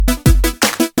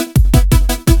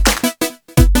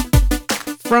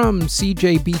From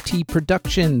CJBT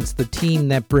Productions, the team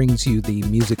that brings you the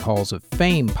Music Halls of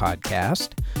Fame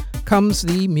podcast, comes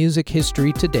the Music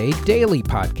History Today Daily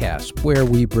podcast, where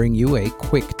we bring you a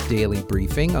quick daily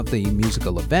briefing of the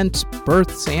musical events,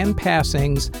 births, and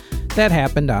passings that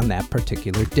happened on that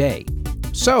particular day.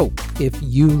 So, if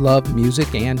you love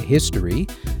music and history,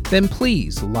 then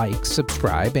please like,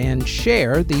 subscribe, and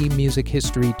share the Music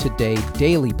History Today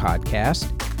Daily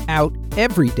podcast out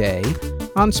every day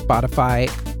on Spotify,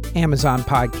 Amazon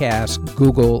Podcasts,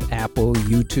 Google, Apple,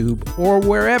 YouTube, or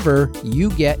wherever you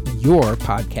get your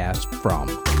podcast from.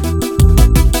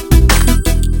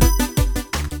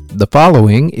 The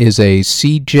following is a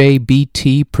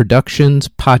CJBT Productions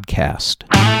podcast.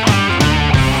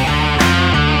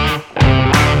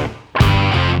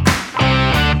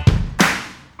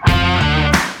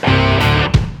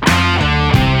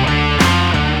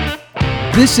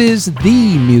 This is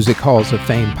the Music Halls of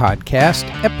Fame podcast,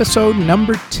 episode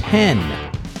number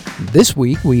 10. This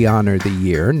week we honor the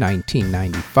year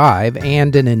 1995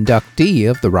 and an inductee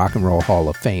of the Rock and Roll Hall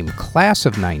of Fame class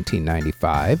of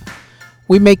 1995.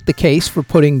 We make the case for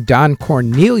putting Don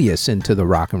Cornelius into the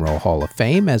Rock and Roll Hall of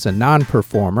Fame as a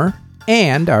non-performer,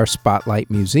 and our Spotlight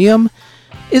Museum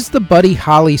is the Buddy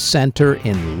Holly Center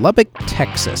in Lubbock,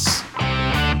 Texas.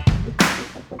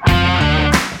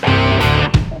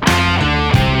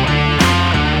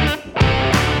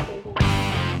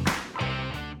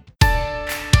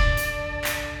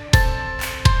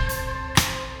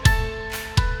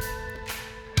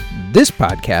 This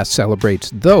podcast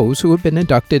celebrates those who have been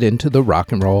inducted into the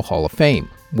Rock and Roll Hall of Fame.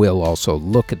 We'll also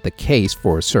look at the case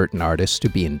for certain artists to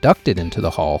be inducted into the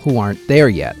Hall who aren't there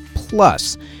yet.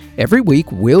 Plus, every week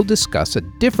we'll discuss a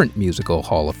different musical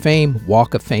Hall of Fame,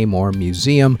 Walk of Fame, or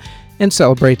museum and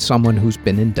celebrate someone who's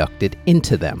been inducted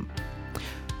into them.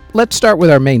 Let's start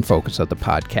with our main focus of the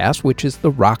podcast, which is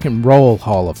the Rock and Roll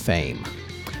Hall of Fame.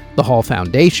 The Hall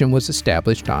Foundation was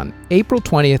established on April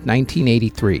 20th,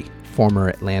 1983. Former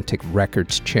Atlantic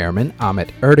Records chairman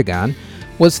Ahmet Ertegun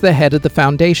was the head of the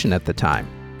foundation at the time.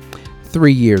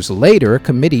 3 years later, a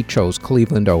committee chose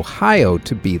Cleveland, Ohio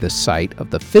to be the site of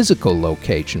the physical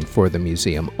location for the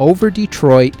museum over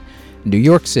Detroit, New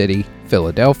York City,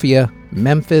 Philadelphia,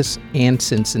 Memphis, and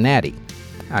Cincinnati.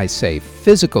 I say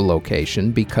physical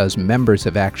location because members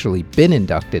have actually been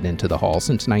inducted into the hall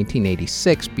since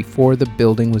 1986, before the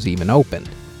building was even opened.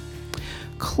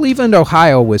 Cleveland,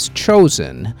 Ohio was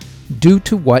chosen due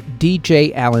to what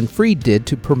DJ Alan Freed did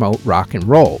to promote rock and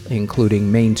roll,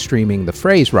 including mainstreaming the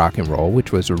phrase rock and roll,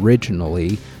 which was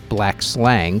originally black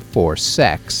slang for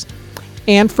sex,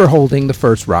 and for holding the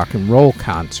first rock and roll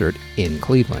concert in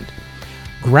Cleveland.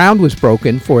 Ground was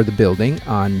broken for the building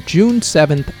on June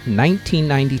 7,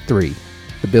 1993.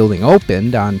 The building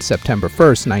opened on September 1,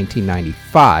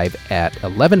 1995 at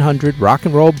 1100 Rock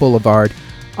and Roll Boulevard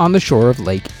on the shore of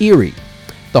Lake Erie.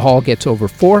 The hall gets over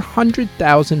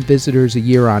 400,000 visitors a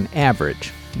year on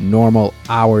average. Normal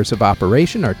hours of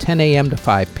operation are 10 a.m. to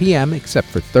 5 p.m., except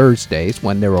for Thursdays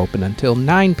when they're open until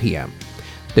 9 p.m.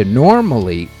 They're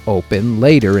normally open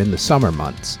later in the summer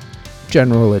months.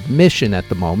 General admission at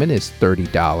the moment is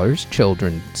 $30.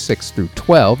 Children 6 through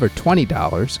 12 are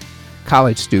 $20.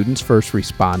 College students, first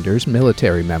responders,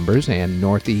 military members, and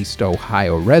Northeast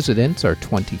Ohio residents are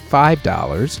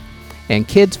 $25. And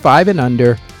kids 5 and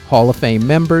under, Hall of Fame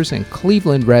members, and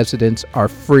Cleveland residents are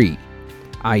free.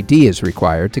 ID is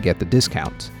required to get the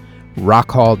discounts.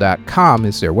 Rockhall.com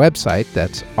is their website.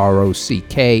 That's ROCKHALL.com.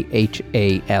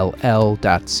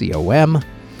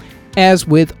 As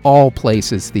with all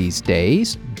places these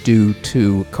days, due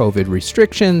to COVID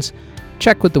restrictions,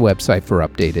 check with the website for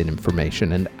updated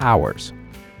information and hours.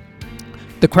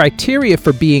 The criteria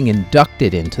for being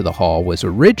inducted into the hall was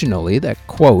originally that,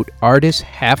 quote, artists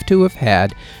have to have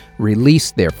had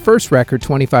released their first record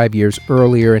 25 years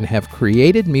earlier and have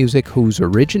created music whose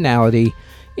originality,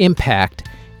 impact,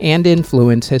 and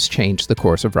influence has changed the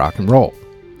course of rock and roll.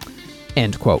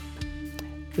 End quote.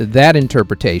 That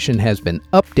interpretation has been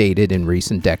updated in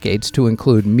recent decades to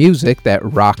include music that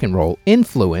rock and roll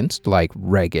influenced, like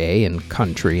reggae and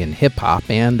country and hip-hop,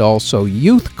 and also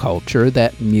youth culture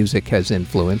that music has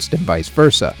influenced and vice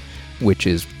versa, which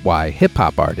is why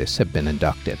hip-hop artists have been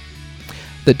inducted.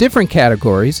 The different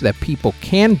categories that people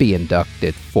can be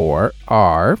inducted for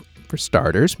are, for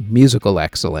starters, musical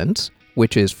excellence,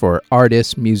 which is for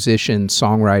artists, musicians,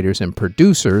 songwriters, and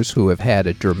producers who have had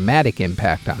a dramatic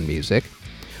impact on music.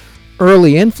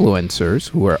 Early influencers,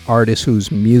 who are artists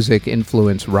whose music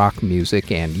influenced rock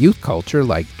music and youth culture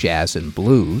like jazz and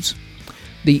blues.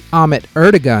 The Ahmet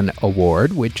Ertegun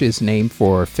Award, which is named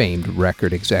for famed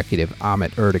record executive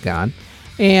Ahmet Ertegun,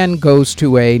 and goes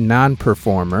to a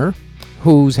non-performer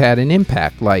who's had an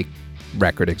impact, like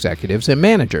record executives and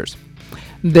managers.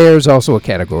 There's also a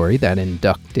category that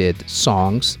inducted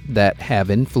songs that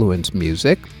have influenced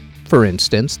music, for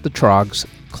instance, the Troggs'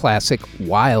 classic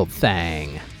Wild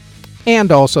Thing,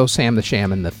 and also Sam the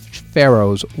Sham and the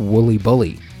Pharaohs' Wooly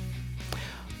Bully.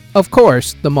 Of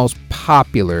course, the most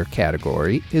popular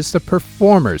category is the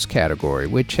Performers category,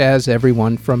 which has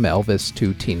everyone from Elvis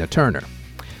to Tina Turner.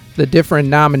 The different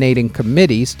nominating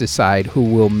committees decide who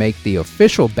will make the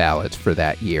official ballots for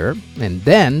that year, and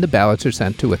then the ballots are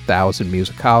sent to 1,000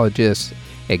 musicologists,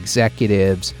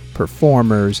 executives,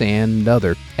 performers, and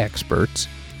other experts.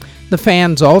 The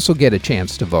fans also get a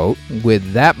chance to vote,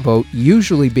 with that vote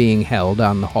usually being held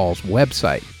on the Hall's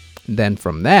website. Then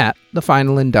from that, the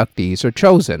final inductees are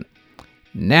chosen.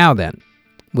 Now then,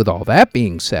 with all that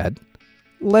being said,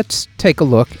 let's take a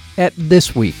look at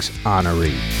this week's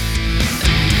honoree.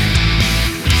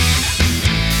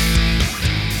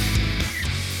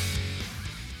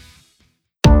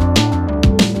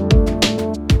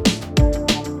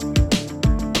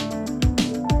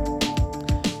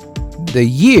 The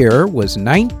year was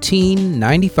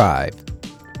 1995.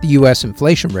 The U.S.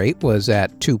 inflation rate was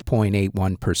at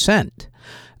 2.81%.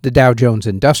 The Dow Jones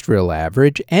Industrial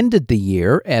Average ended the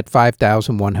year at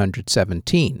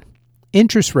 5,117.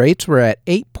 Interest rates were at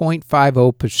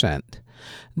 8.50%.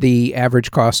 The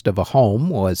average cost of a home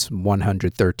was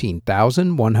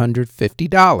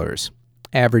 $113,150.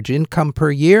 Average income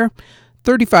per year,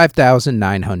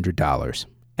 $35,900.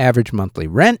 Average monthly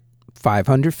rent,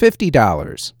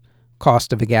 $550.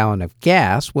 Cost of a gallon of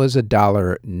gas was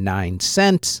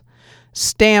 $1.09.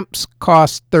 Stamps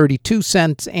cost 32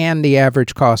 cents, and the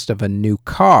average cost of a new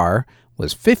car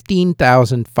was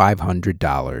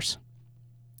 $15,500.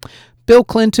 Bill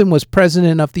Clinton was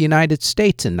President of the United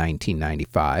States in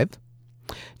 1995.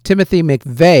 Timothy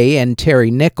McVeigh and Terry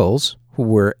Nichols, who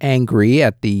were angry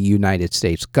at the United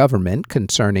States government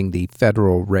concerning the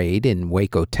federal raid in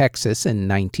Waco, Texas in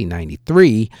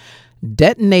 1993,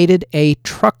 detonated a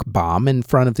truck bomb in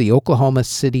front of the Oklahoma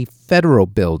City Federal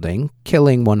Building,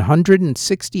 killing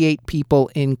 168 people,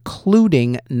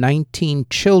 including 19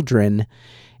 children,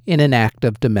 in an act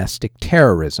of domestic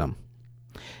terrorism.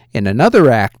 In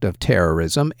another act of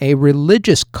terrorism, a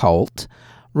religious cult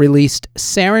released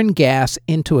sarin gas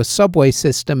into a subway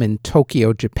system in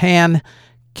Tokyo, Japan,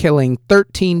 killing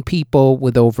 13 people,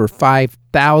 with over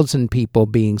 5,000 people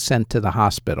being sent to the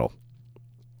hospital.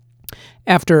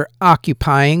 After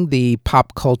occupying the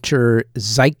pop culture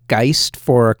zeitgeist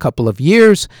for a couple of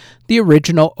years, the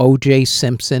original O.J.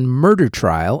 Simpson murder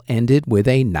trial ended with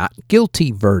a not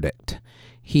guilty verdict.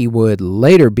 He would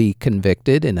later be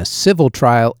convicted in a civil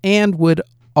trial and would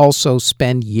also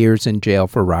spend years in jail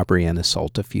for robbery and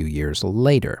assault a few years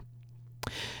later.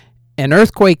 An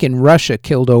earthquake in Russia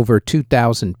killed over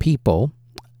 2,000 people.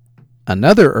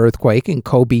 Another earthquake in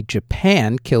Kobe,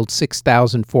 Japan, killed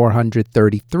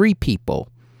 6,433 people.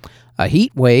 A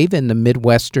heat wave in the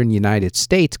Midwestern United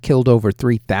States killed over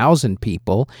 3,000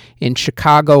 people. In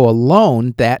Chicago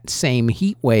alone, that same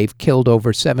heat wave killed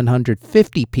over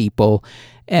 750 people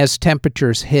as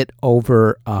temperatures hit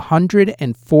over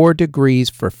 104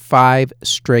 degrees for 5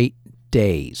 straight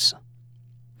days.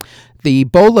 The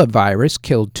Ebola virus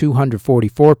killed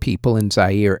 244 people in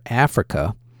Zaire,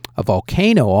 Africa. A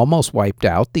volcano almost wiped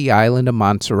out the island of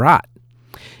Montserrat.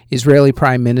 Israeli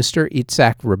Prime Minister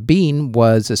Yitzhak Rabin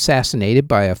was assassinated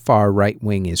by a far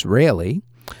right-wing Israeli.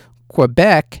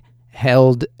 Quebec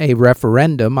held a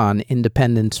referendum on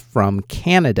independence from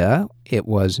Canada. It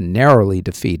was narrowly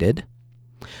defeated.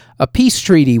 A peace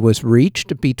treaty was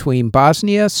reached between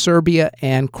Bosnia, Serbia,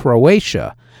 and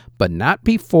Croatia, but not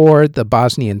before the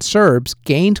Bosnian Serbs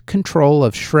gained control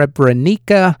of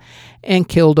Srebrenica and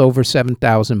killed over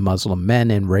 7,000 Muslim men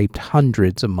and raped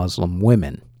hundreds of Muslim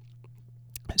women.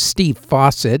 Steve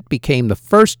Fawcett became the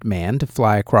first man to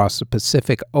fly across the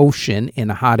Pacific Ocean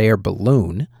in a hot air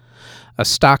balloon. A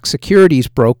stock securities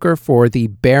broker for the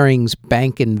Barings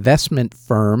Bank investment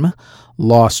firm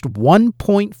lost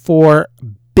 $1.4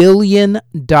 billion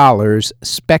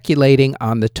speculating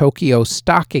on the Tokyo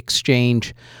Stock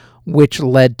Exchange, which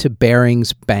led to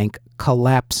Barings Bank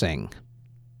collapsing.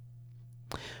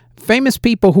 Famous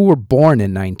people who were born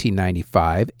in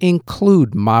 1995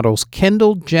 include models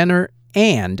Kendall Jenner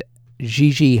and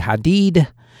Gigi Hadid,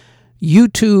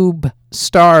 YouTube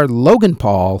star Logan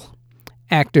Paul,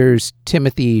 actors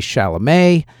Timothée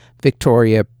Chalamet,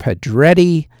 Victoria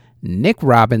Pedretti, Nick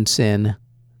Robinson,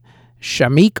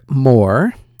 Shameik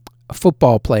Moore,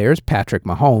 football players Patrick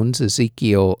Mahomes,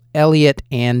 Ezekiel Elliott,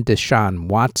 and Deshaun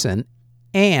Watson,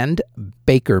 and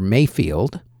Baker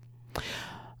Mayfield.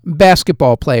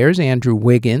 Basketball players Andrew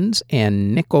Wiggins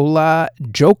and Nikola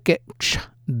Jokic,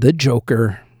 the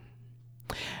Joker.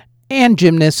 And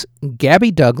gymnasts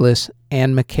Gabby Douglas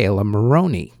and Michaela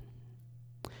Maroney.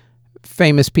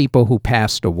 Famous people who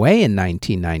passed away in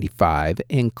 1995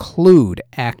 include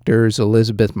actors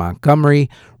Elizabeth Montgomery,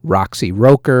 Roxy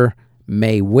Roker,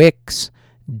 Mae Wicks,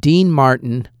 Dean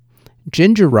Martin,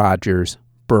 Ginger Rogers,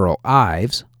 Burl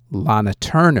Ives, Lana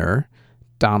Turner,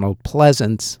 Donald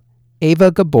Pleasance,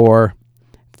 Ava Gabor,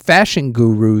 fashion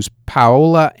gurus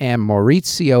Paola and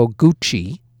Maurizio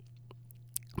Gucci,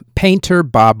 painter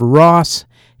Bob Ross,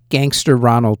 gangster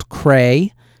Ronald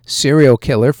Cray, serial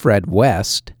killer Fred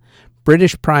West,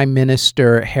 British Prime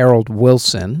Minister Harold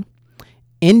Wilson,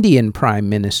 Indian Prime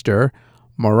Minister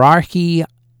Morarki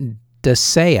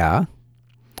Desai,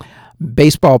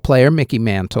 baseball player Mickey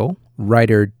Mantle,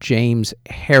 writer James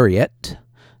Herriot,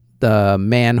 the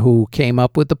man who came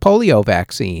up with the polio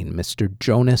vaccine, Mr.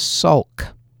 Jonas Salk,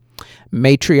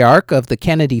 matriarch of the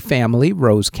Kennedy family,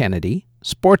 Rose Kennedy,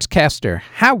 sportscaster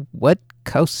Howard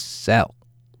Cosell,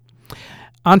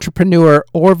 entrepreneur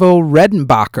Orville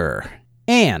Redenbacher,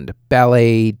 and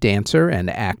ballet dancer and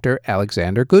actor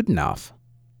Alexander Goodenough.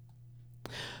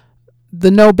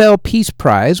 The Nobel Peace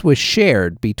Prize was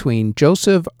shared between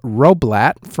Joseph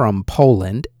Roblat from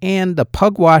Poland and the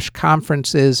Pugwash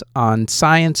Conferences on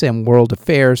Science and World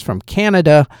Affairs from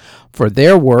Canada for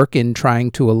their work in trying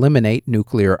to eliminate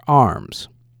nuclear arms.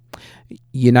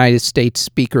 United States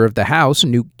Speaker of the House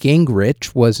Newt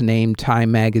Gingrich was named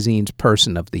Time Magazine's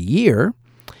Person of the Year,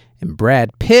 and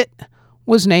Brad Pitt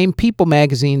was named People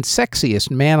Magazine's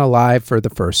Sexiest Man Alive for the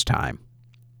first time.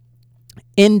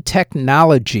 In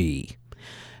technology,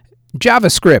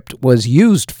 JavaScript was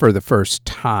used for the first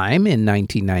time in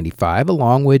 1995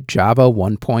 along with Java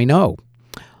 1.0.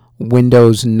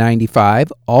 Windows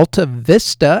 95, Alta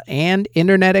Vista, and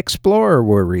Internet Explorer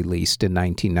were released in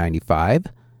 1995.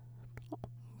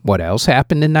 What else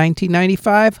happened in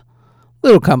 1995? A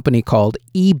little company called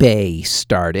eBay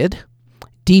started.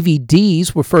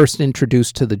 DVDs were first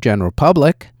introduced to the general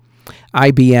public.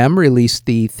 IBM released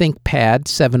the ThinkPad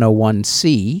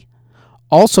 701C.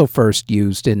 Also first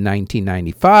used in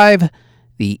 1995,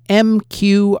 the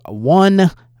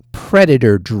MQ-1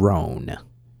 Predator drone.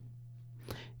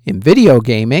 In video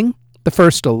gaming, the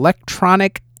first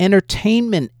Electronic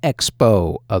Entertainment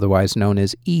Expo, otherwise known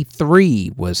as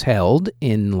E3, was held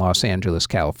in Los Angeles,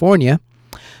 California.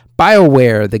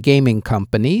 BioWare, the gaming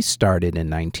company, started in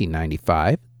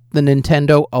 1995. The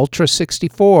Nintendo Ultra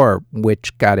 64,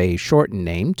 which got a shortened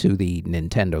name to the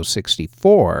Nintendo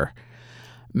 64,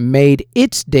 made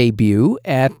its debut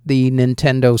at the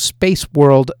Nintendo Space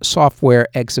World Software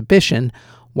Exhibition,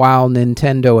 while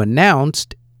Nintendo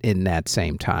announced in that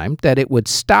same time that it would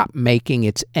stop making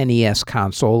its NES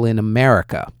console in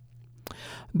America.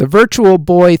 The Virtual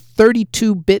Boy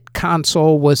 32-bit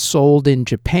console was sold in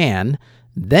Japan,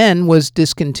 then was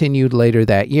discontinued later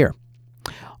that year.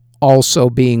 Also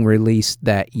being released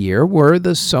that year were the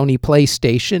Sony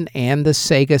PlayStation and the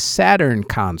Sega Saturn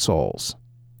consoles.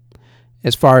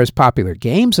 As far as popular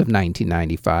games of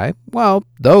 1995, well,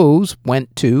 those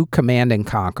went to Command &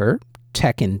 Conquer,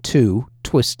 Tekken 2,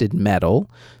 Twisted Metal,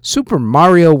 Super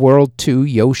Mario World 2,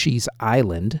 Yoshi's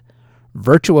Island,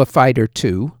 Virtua Fighter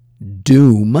 2,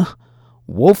 Doom,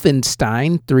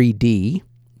 Wolfenstein 3D,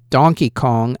 Donkey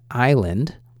Kong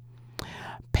Island,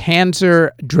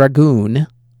 Panzer Dragoon,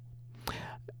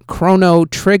 Chrono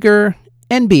Trigger,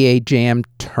 NBA Jam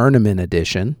Tournament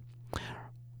Edition,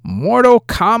 Mortal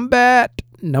Kombat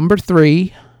number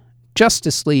 3,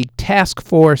 Justice League Task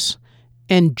Force,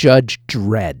 and Judge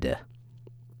Dredd.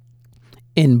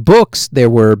 In books, there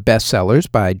were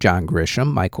bestsellers by John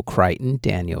Grisham, Michael Crichton,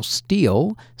 Daniel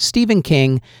Steele, Stephen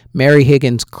King, Mary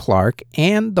Higgins Clark,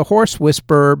 and The Horse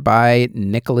Whisperer by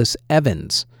Nicholas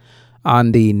Evans.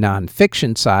 On the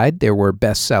nonfiction side, there were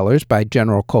bestsellers by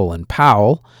General Colin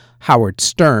Powell, Howard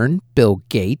Stern, Bill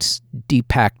Gates,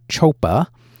 Deepak Chopra,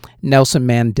 Nelson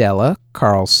Mandela,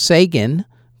 Carl Sagan,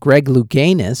 Greg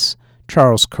Louganis,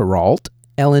 Charles Kuralt,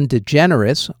 Ellen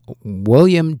DeGeneres,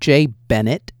 William J.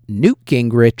 Bennett, Newt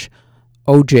Gingrich,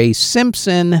 O.J.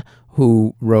 Simpson,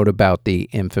 who wrote about the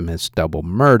infamous double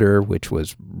murder, which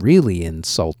was really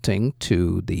insulting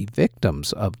to the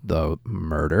victims of the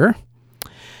murder,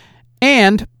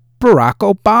 and Barack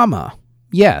Obama.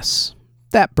 Yes,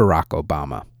 that Barack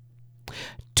Obama.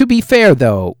 To be fair,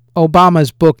 though,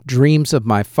 Obama's book Dreams of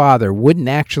My Father wouldn't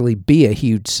actually be a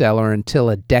huge seller until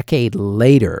a decade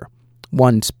later,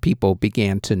 once people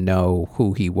began to know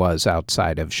who he was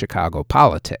outside of Chicago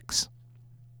politics.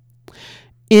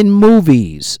 In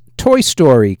movies, Toy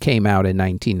Story came out in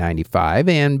 1995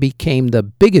 and became the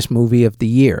biggest movie of the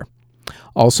year.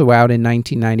 Also out in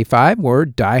 1995 were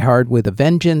Die Hard with a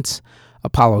Vengeance,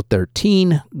 Apollo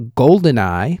 13,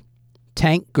 GoldenEye,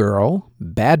 Tank Girl,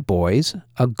 Bad Boys,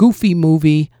 A Goofy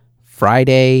Movie,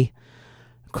 Friday,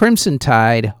 Crimson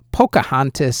Tide,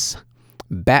 Pocahontas,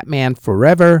 Batman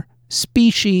Forever,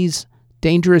 Species,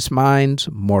 Dangerous Minds,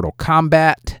 Mortal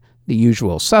Kombat, The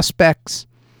Usual Suspects,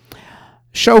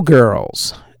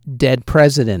 Showgirls, Dead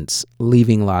Presidents,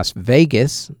 Leaving Las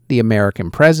Vegas, The American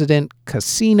President,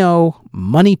 Casino,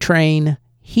 Money Train,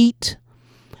 Heat,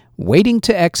 Waiting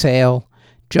to Exhale,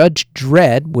 Judge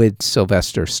Dredd with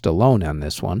Sylvester Stallone on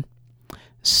this one,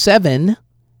 Seven,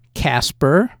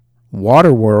 Casper,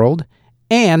 Waterworld,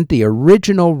 and the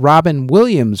original Robin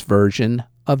Williams version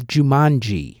of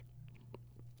Jumanji.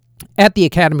 At the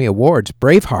Academy Awards,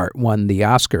 Braveheart won the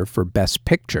Oscar for Best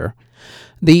Picture.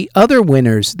 The other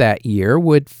winners that year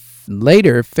would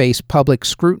later face public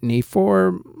scrutiny for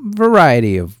a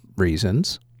variety of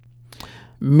reasons.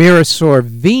 Mira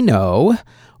Sorvino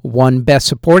won Best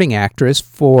Supporting Actress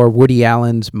for Woody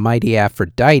Allen's Mighty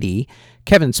Aphrodite.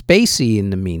 Kevin Spacey,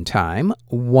 in the meantime,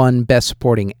 won Best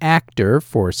Supporting Actor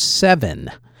for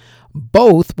Seven.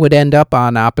 Both would end up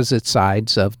on opposite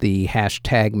sides of the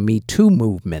 #MeToo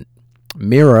movement.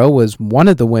 Mira was one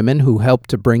of the women who helped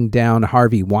to bring down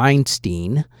Harvey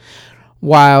Weinstein,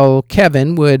 while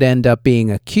Kevin would end up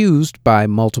being accused by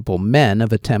multiple men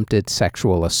of attempted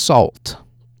sexual assault.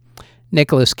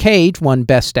 Nicolas Cage won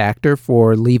Best Actor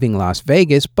for Leaving Las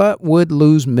Vegas, but would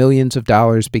lose millions of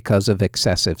dollars because of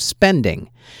excessive spending.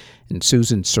 And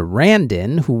Susan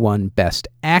Sarandon, who won Best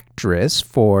Actress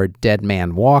for Dead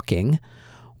Man Walking,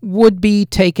 would be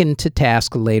taken to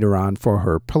task later on for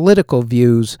her political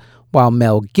views, while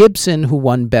Mel Gibson, who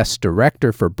won Best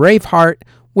Director for Braveheart,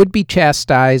 would be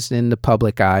chastised in the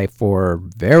public eye for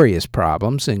various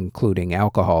problems, including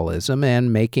alcoholism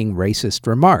and making racist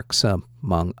remarks,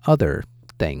 among other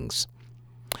things.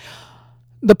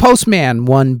 The Postman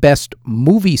won Best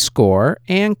Movie Score,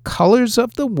 and Colors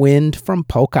of the Wind from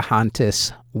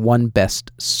Pocahontas won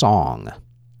Best Song.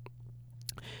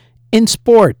 In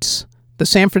sports, the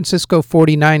San Francisco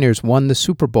 49ers won the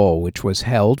Super Bowl, which was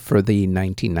held for the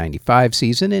 1995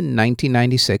 season in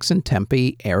 1996 in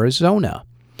Tempe, Arizona.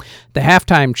 The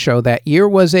halftime show that year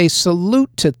was a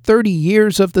salute to 30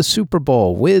 years of the Super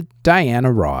Bowl with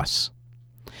Diana Ross.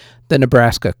 The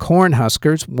Nebraska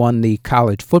Cornhuskers won the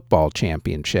college football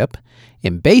championship.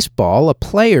 In baseball, a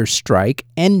players' strike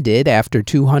ended after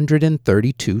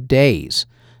 232 days.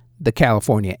 The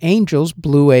California Angels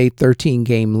blew a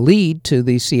 13-game lead to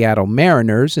the Seattle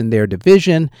Mariners in their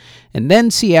division, and then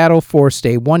Seattle forced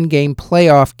a one-game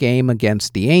playoff game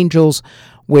against the Angels,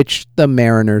 which the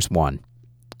Mariners won.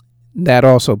 That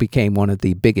also became one of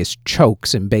the biggest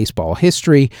chokes in baseball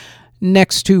history,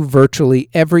 next to virtually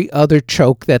every other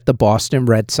choke that the Boston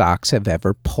Red Sox have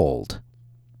ever pulled.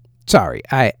 Sorry,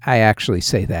 I actually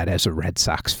say that as a Red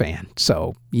Sox fan,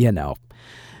 so, you know.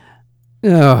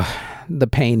 The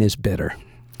pain is bitter.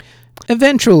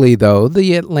 Eventually, though,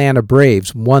 the Atlanta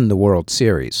Braves won the World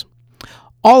Series.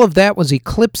 All of that was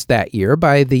eclipsed that year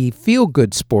by the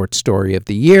feel-good sports story of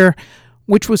the year,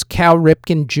 which was Cal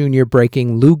Ripken Jr.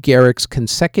 breaking Lou Gehrig's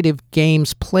consecutive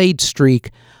games played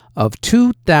streak of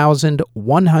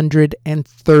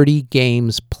 2,130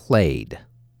 games played.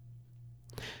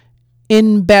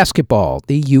 In basketball,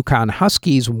 the UConn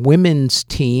Huskies women's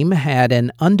team had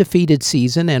an undefeated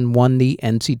season and won the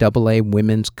NCAA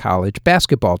Women's College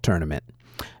Basketball Tournament.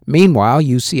 Meanwhile,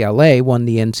 UCLA won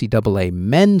the NCAA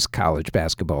Men's College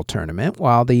Basketball Tournament,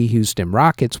 while the Houston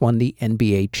Rockets won the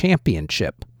NBA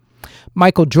Championship.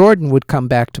 Michael Jordan would come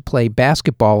back to play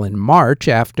basketball in March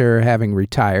after having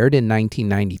retired in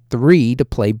 1993 to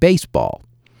play baseball.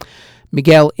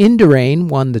 Miguel Indurain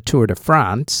won the Tour de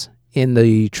France. In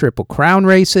the Triple Crown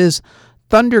races,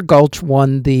 Thunder Gulch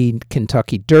won the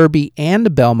Kentucky Derby and the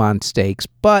Belmont Stakes,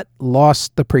 but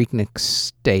lost the Preakness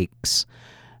Stakes,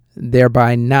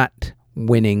 thereby not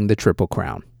winning the Triple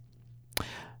Crown.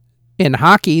 In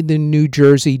hockey, the New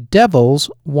Jersey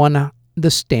Devils won the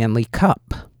Stanley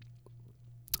Cup.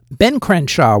 Ben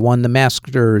Crenshaw won the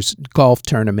Masters Golf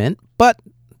Tournament, but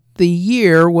the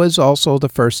year was also the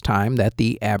first time that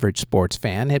the average sports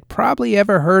fan had probably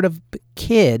ever heard of a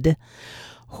kid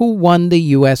who won the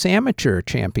U.S. Amateur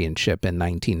Championship in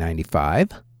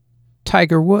 1995,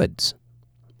 Tiger Woods.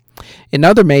 In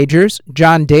other majors,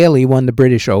 John Daly won the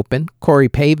British Open, Corey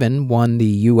Pavin won the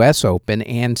U.S. Open,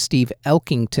 and Steve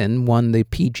Elkington won the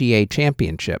PGA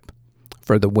Championship.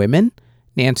 For the women,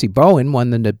 Nancy Bowen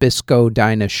won the Nabisco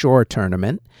Dinah Shore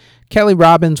Tournament, Kelly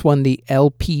Robbins won the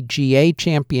LPGA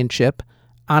Championship,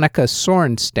 Annika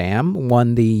Sorenstam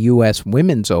won the U.S.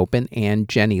 Women's Open, and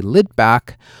Jenny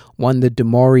Lidbach won the Du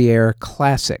Maurier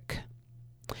Classic.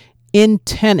 In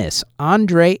tennis,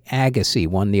 Andre Agassi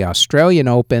won the Australian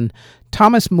Open,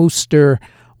 Thomas Muster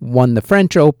won the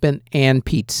French Open, and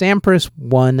Pete Sampras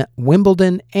won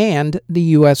Wimbledon and the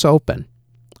U.S. Open.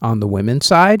 On the women's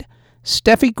side,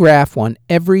 Steffi Graf won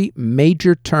every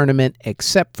major tournament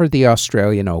except for the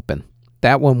Australian Open.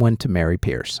 That one went to Mary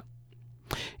Pierce.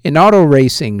 In auto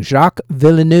racing, Jacques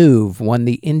Villeneuve won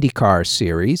the IndyCar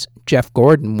Series, Jeff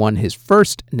Gordon won his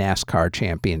first NASCAR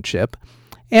championship,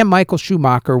 and Michael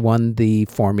Schumacher won the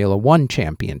Formula One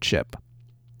championship.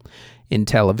 In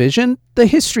television, the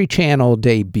History Channel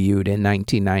debuted in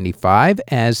 1995,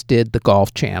 as did the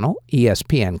Golf Channel,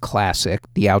 ESPN Classic,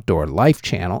 the Outdoor Life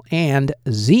Channel, and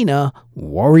Xena,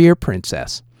 Warrior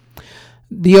Princess.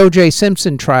 The O.J.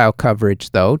 Simpson trial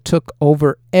coverage, though, took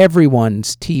over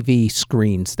everyone's TV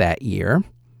screens that year.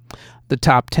 The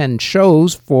top 10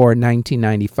 shows for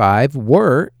 1995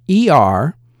 were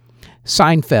ER,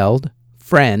 Seinfeld,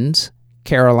 Friends,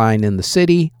 Caroline in the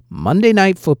City, Monday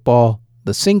Night Football,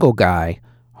 The Single Guy,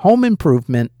 Home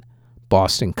Improvement,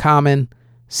 Boston Common,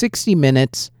 60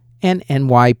 Minutes, and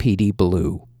NYPD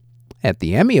Blue. At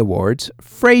the Emmy Awards,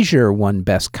 Frasier won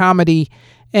Best Comedy,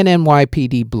 and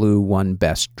NYPD Blue won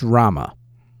Best Drama.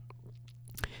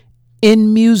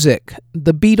 In music,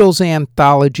 the Beatles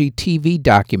anthology TV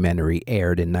documentary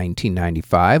aired in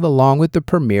 1995, along with the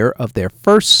premiere of their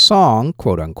first song,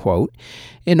 quote-unquote,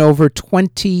 in over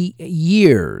 20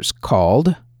 years,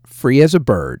 called Free as a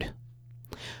Bird.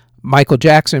 Michael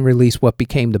Jackson released what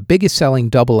became the biggest-selling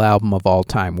double album of all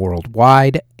time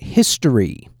worldwide,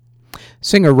 History.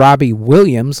 Singer Robbie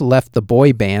Williams left the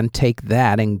boy band Take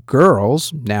That, and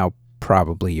girls, now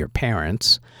probably your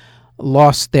parents,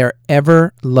 lost their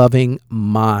ever-loving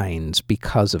minds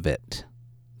because of it.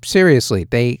 Seriously,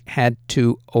 they had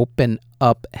to open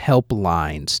up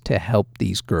helplines to help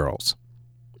these girls.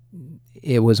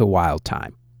 It was a wild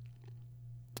time.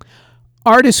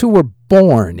 Artists who were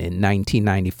born in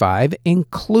 1995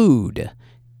 include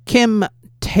Kim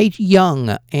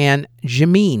Tae-young and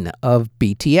Jimin of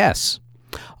BTS.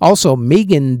 Also,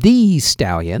 Megan Thee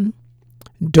Stallion,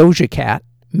 Doja Cat,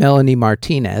 Melanie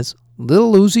Martinez,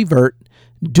 Lil Uzi Vert,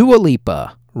 Dua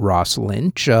Lipa, Ross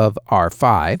Lynch of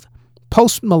R5,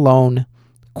 Post Malone,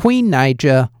 Queen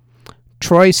Naija,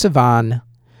 Troye Sivan,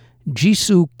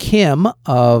 Jisoo Kim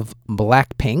of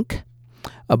Blackpink,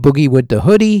 A Boogie with the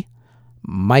Hoodie,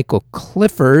 Michael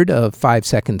Clifford of 5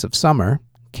 Seconds of Summer,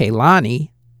 Kehlani,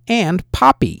 and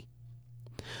Poppy.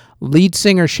 Lead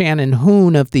singer Shannon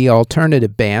Hoon of the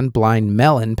alternative band Blind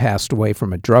Melon passed away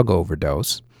from a drug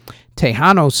overdose.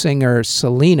 Tejano singer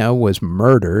Selena was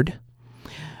murdered.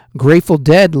 Grateful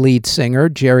Dead lead singer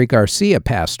Jerry Garcia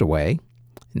passed away.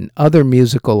 And other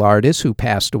musical artists who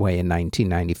passed away in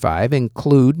 1995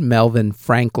 include Melvin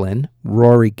Franklin,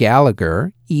 Rory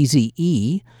Gallagher,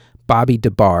 Eazy-E, Bobby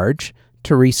DeBarge,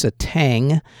 Teresa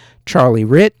Tang, Charlie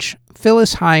Rich,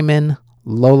 Phyllis Hyman,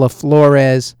 Lola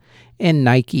Flores, and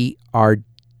Nike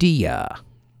Ardilla.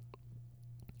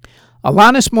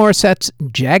 Alanis Morissette's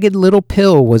Jagged Little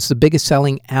Pill was the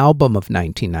biggest-selling album of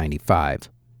 1995.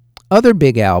 Other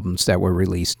big albums that were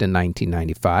released in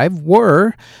 1995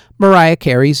 were Mariah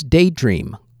Carey's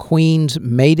Daydream, Queen's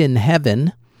Made in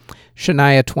Heaven,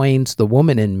 Shania Twain's The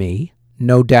Woman in Me,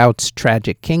 No Doubt's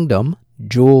Tragic Kingdom,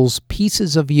 Jewel's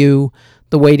Pieces of You,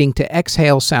 the Waiting to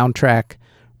Exhale soundtrack,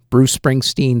 Bruce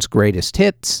Springsteen's Greatest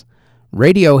Hits,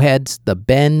 Radiohead's The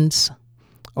Bends,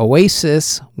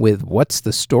 Oasis with What's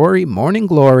the Story, Morning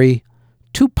Glory,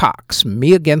 Tupac's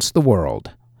Me Against the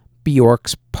World,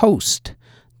 Bjork's Post,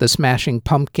 The Smashing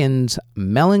Pumpkins'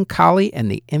 Melancholy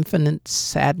and the Infinite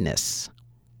Sadness.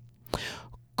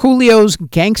 Coolio's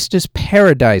Gangsta's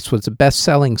Paradise was the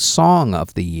best-selling song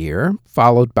of the year,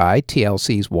 followed by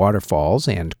TLC's Waterfalls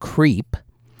and Creep.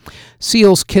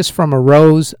 Seal's Kiss from a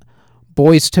Rose,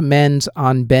 Boyz II Men's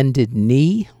On Bended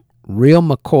Knee, Real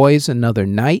McCoy's Another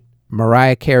Night,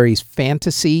 Mariah Carey's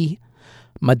Fantasy,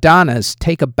 Madonna's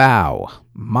Take a Bow,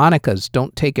 Monica's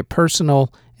Don't Take It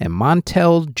Personal, and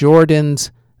Montel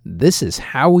Jordan's This Is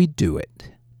How We Do It.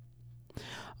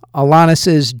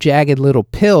 Alanis's Jagged Little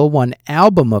Pill won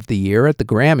Album of the Year at the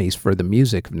Grammys for the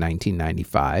music of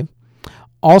 1995.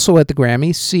 Also at the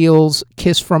Grammys, Seal's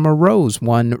Kiss from a Rose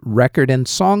won Record and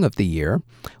Song of the Year,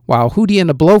 while Hootie and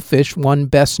the Blowfish won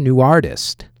Best New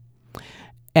Artist.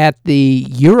 At the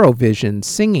Eurovision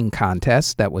Singing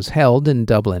Contest that was held in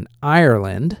Dublin,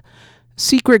 Ireland,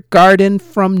 Secret Garden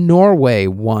from Norway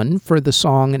won for the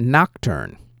song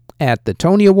Nocturne. At the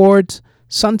Tony Awards,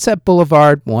 Sunset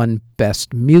Boulevard won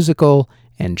Best Musical,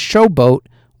 and Showboat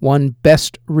won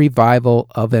Best Revival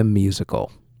of a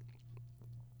Musical.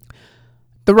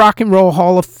 The Rock and Roll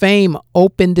Hall of Fame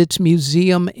opened its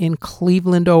museum in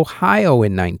Cleveland, Ohio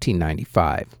in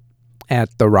 1995.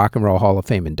 At the Rock and Roll Hall of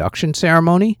Fame induction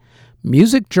ceremony,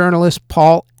 music journalist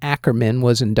Paul Ackerman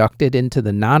was inducted into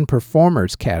the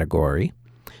non-performers category.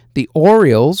 The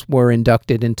Orioles were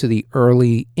inducted into the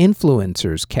early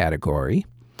influencers category.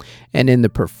 And in the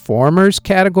performers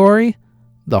category,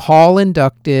 the Hall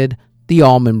inducted the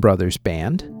Allman Brothers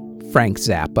Band, Frank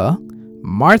Zappa,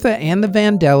 Martha and the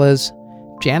Vandellas,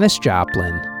 Janis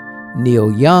Joplin,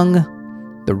 Neil Young,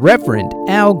 the Reverend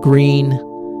Al Green,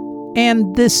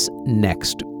 and this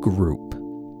next group.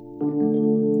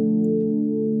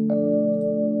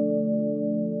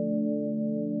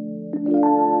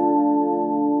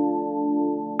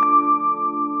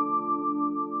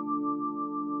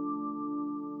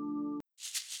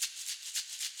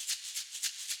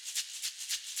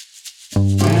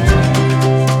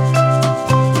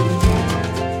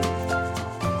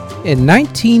 In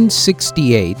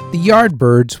 1968, the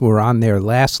Yardbirds were on their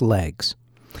last legs.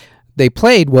 They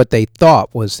played what they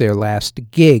thought was their last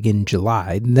gig in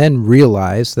July, and then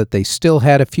realized that they still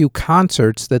had a few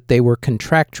concerts that they were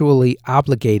contractually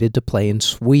obligated to play in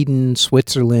Sweden,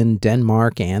 Switzerland,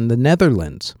 Denmark, and the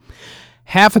Netherlands.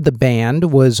 Half of the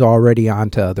band was already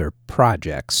onto other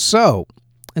projects, so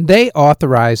they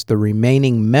authorized the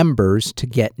remaining members to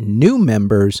get new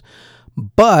members,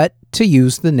 but to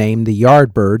use the name the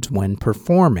Yardbirds when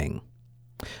performing.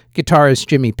 Guitarist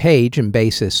Jimmy Page and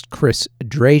bassist Chris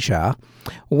Dreja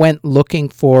went looking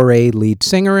for a lead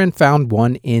singer and found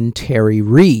one in Terry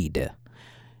Reid.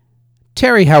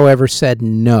 Terry, however, said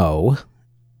no,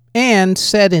 and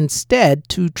said instead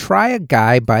to try a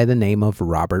guy by the name of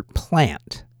Robert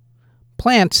Plant.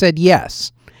 Plant said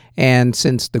yes, and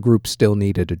since the group still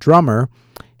needed a drummer,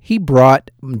 he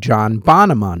brought John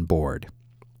Bonham on board.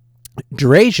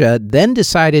 Dreja then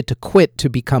decided to quit to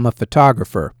become a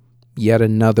photographer, yet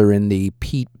another in the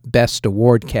Pete Best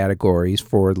Award categories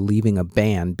for leaving a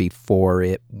band before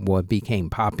it became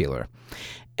popular.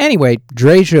 Anyway,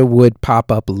 Dreja would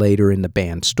pop up later in the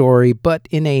band story, but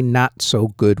in a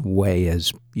not-so-good way,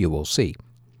 as you will see.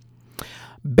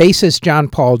 Bassist John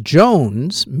Paul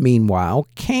Jones, meanwhile,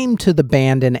 came to the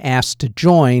band and asked to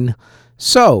join,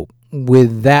 so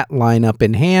with that lineup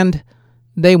in hand,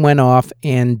 they went off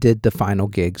and did the final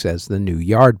gigs as the new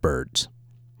Yardbirds.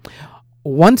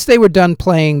 Once they were done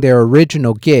playing their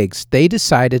original gigs, they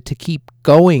decided to keep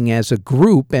going as a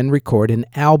group and record an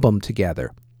album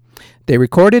together. They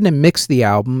recorded and mixed the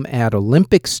album at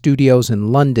Olympic Studios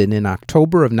in London in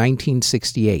October of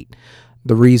 1968.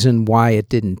 The reason why it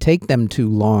didn't take them too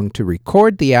long to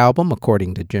record the album,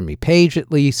 according to Jimmy Page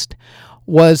at least,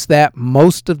 was that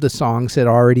most of the songs had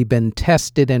already been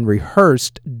tested and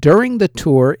rehearsed during the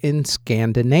tour in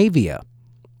Scandinavia.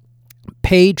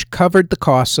 Page covered the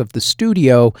costs of the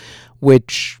studio,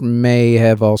 which may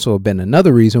have also been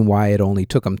another reason why it only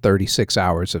took him 36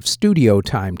 hours of studio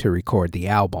time to record the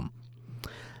album.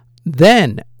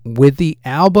 Then, with the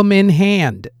album in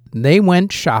hand, they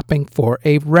went shopping for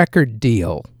a record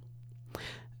deal.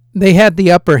 They had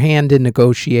the upper hand in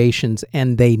negotiations,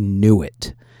 and they knew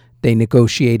it. They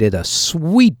negotiated a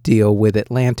sweet deal with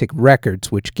Atlantic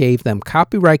Records, which gave them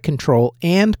copyright control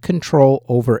and control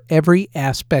over every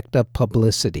aspect of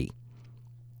publicity.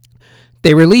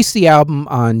 They released the album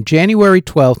on January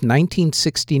 12,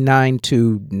 1969,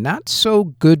 to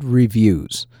not-so-good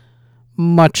reviews,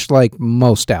 much like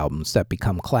most albums that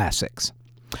become classics.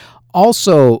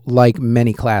 Also, like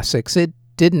many classics, it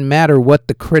didn't matter what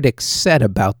the critics said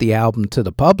about the album to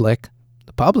the public.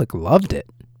 The public loved it.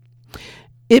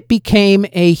 It became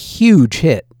a huge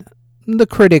hit. The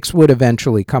critics would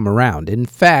eventually come around. In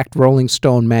fact, Rolling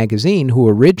Stone magazine, who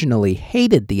originally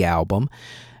hated the album,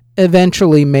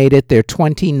 eventually made it their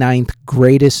 29th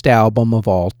greatest album of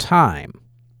all time.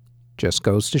 Just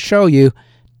goes to show you,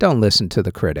 don't listen to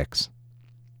the critics.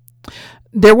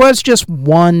 There was just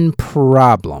one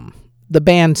problem: the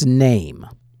band's name.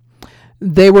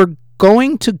 They were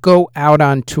going to go out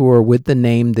on tour with the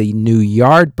name the New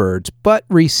Yardbirds, but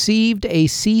received a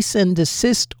cease and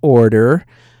desist order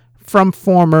from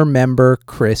former member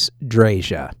Chris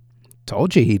Dreja.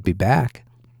 Told you he'd be back.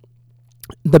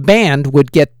 The band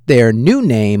would get their new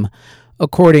name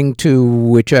according to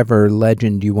whichever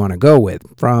legend you want to go with,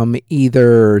 from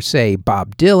either, say,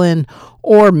 Bob Dylan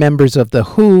or members of The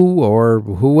Who or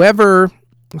whoever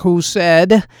who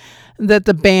said that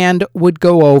the band would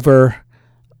go over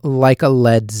like a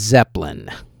Led Zeppelin.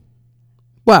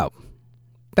 Well,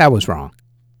 that was wrong.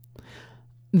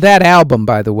 That album,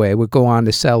 by the way, would go on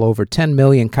to sell over 10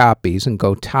 million copies and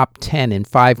go top 10 in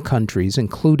 5 countries,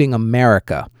 including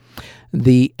America.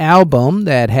 The album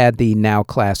that had the now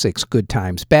classics Good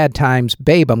Times, Bad Times,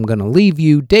 Babe, I'm Gonna Leave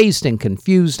You, Dazed and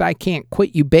Confused, I Can't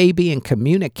Quit You Baby, and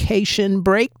Communication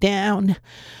Breakdown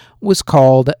was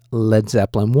called Led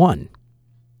Zeppelin 1.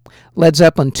 Led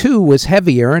Zeppelin 2 was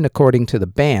heavier, and according to the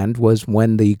band, was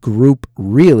when the group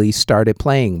really started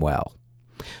playing well.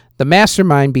 The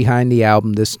mastermind behind the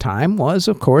album this time was,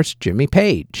 of course, Jimmy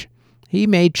Page. He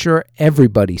made sure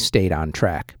everybody stayed on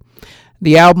track.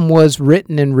 The album was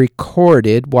written and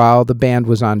recorded while the band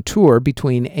was on tour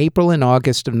between April and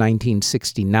August of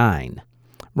 1969.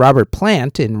 Robert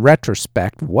Plant, in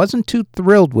retrospect, wasn't too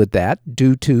thrilled with that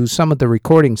due to some of the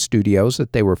recording studios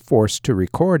that they were forced to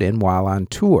record in while on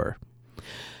tour.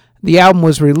 The album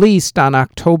was released on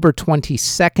October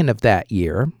 22nd of that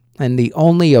year, and the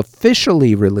only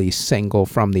officially released single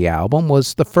from the album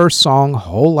was the first song,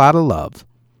 Whole Lotta Love.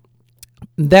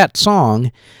 That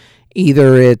song,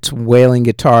 either its wailing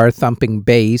guitar, thumping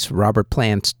bass, Robert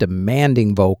Plant's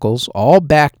demanding vocals, all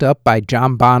backed up by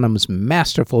John Bonham's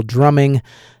masterful drumming,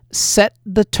 set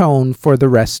the tone for the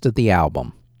rest of the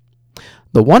album.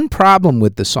 The one problem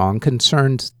with the song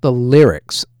concerns the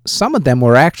lyrics. Some of them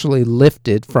were actually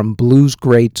lifted from blues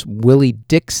greats Willie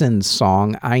Dixon's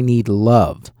song, I Need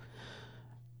Love.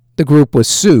 The group was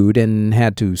sued and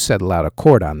had to settle out of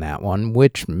court on that one,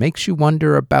 which makes you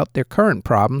wonder about their current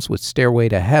problems with Stairway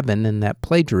to Heaven and that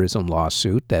plagiarism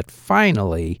lawsuit that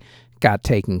finally got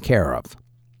taken care of.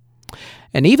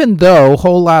 And even though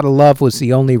Whole Lotta Love was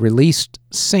the only released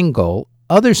single,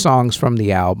 other songs from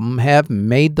the album have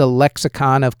made the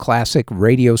lexicon of classic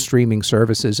radio streaming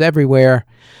services everywhere,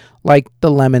 like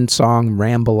the Lemon song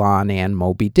Ramble On and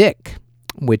Moby Dick,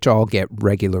 which all get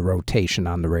regular rotation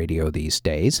on the radio these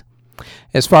days.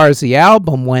 As far as the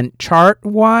album went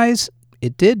chart-wise,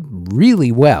 it did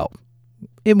really well.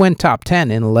 It went top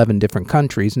 10 in 11 different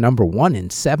countries, number 1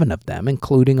 in 7 of them,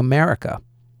 including America.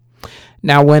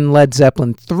 Now, when Led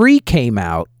Zeppelin 3 came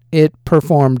out, it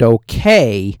performed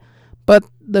okay, but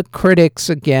the critics,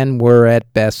 again, were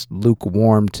at best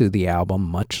lukewarm to the album,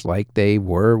 much like they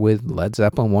were with Led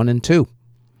Zeppelin 1 and 2.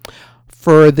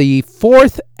 For the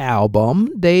 4th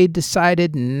album, they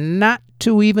decided not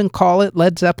to even call it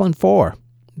Led Zeppelin 4.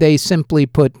 They simply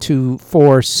put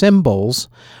 4 symbols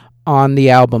on the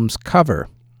album's cover.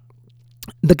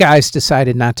 The guys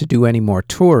decided not to do any more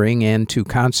touring and to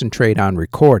concentrate on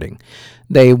recording.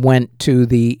 They went to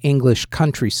the English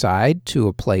countryside to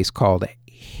a place called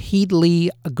Headley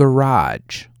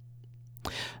Garage.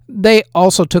 They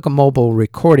also took a mobile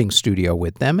recording studio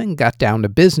with them and got down to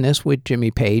business with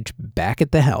Jimmy Page back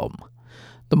at the helm.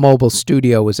 The mobile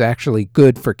studio was actually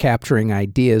good for capturing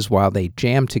ideas while they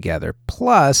jammed together.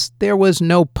 Plus, there was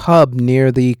no pub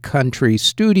near the country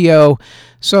studio,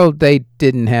 so they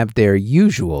didn't have their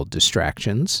usual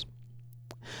distractions.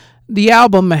 The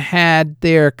album had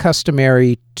their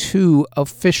customary 2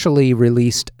 officially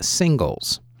released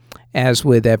singles. As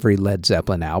with every Led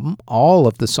Zeppelin album, all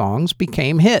of the songs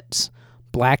became hits.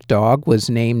 Black Dog was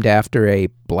named after a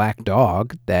black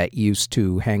dog that used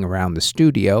to hang around the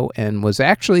studio and was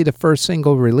actually the first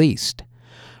single released.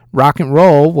 Rock and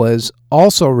Roll was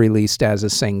also released as a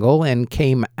single and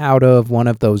came out of one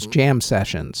of those jam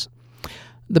sessions.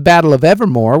 The Battle of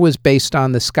Evermore was based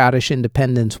on the Scottish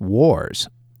Independence Wars.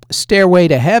 Stairway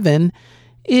to Heaven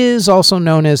is also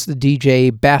known as the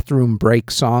DJ bathroom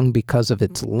break song because of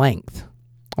its length,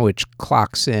 which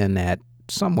clocks in at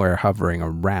somewhere hovering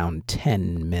around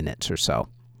 10 minutes or so.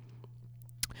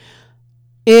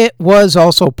 It was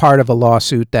also part of a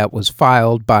lawsuit that was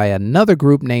filed by another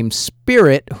group named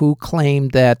Spirit, who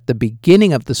claimed that the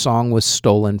beginning of the song was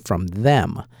stolen from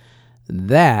them.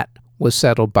 That was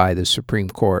settled by the Supreme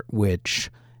Court, which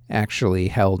actually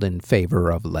held in favor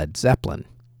of Led Zeppelin.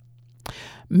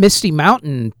 Misty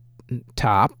Mountain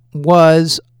Top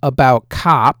was about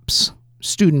cops,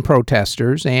 student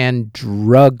protesters, and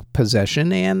drug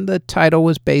possession, and the title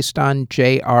was based on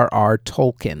J.R.R.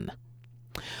 Tolkien.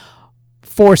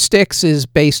 Four Sticks is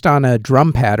based on a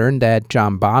drum pattern that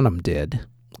John Bonham did.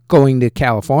 Going to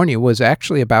California was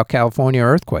actually about California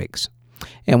earthquakes.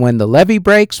 And When the Levee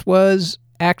Breaks was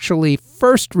actually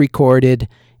first recorded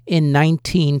in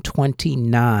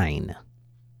 1929.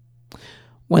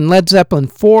 When Led Zeppelin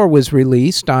 4 was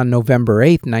released on November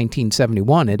 8,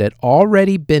 1971, it had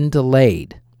already been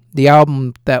delayed. The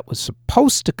album that was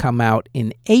supposed to come out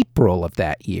in April of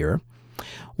that year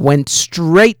went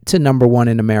straight to number 1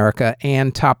 in America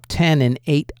and top 10 in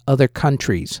 8 other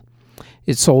countries.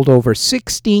 It sold over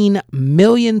 16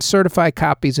 million certified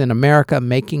copies in America,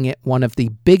 making it one of the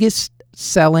biggest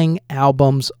best-selling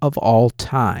albums of all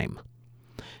time.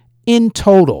 In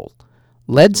total,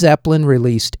 Led Zeppelin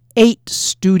released 8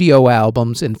 studio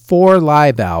albums and 4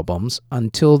 live albums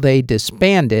until they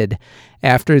disbanded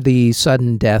after the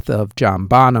sudden death of John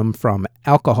Bonham from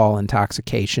alcohol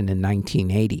intoxication in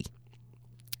 1980.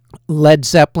 Led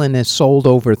Zeppelin has sold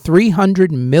over 300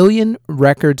 million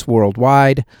records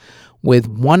worldwide,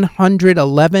 with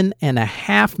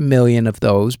 111.5 million of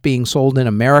those being sold in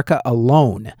America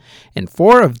alone, and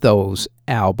 4 of those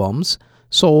albums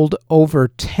sold over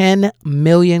 10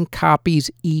 million copies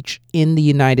each in the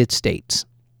United States.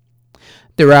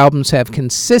 Their albums have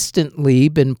consistently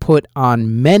been put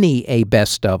on many a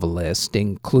best-of list,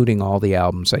 including all the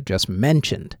albums I just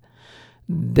mentioned.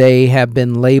 They have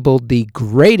been labeled the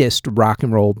greatest rock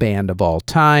and roll band of all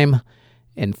time,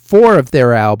 and 4 of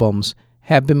their albums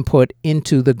have been put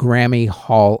into the Grammy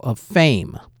Hall of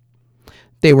Fame.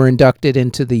 They were inducted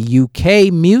into the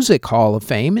UK Music Hall of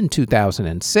Fame in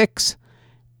 2006,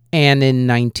 and in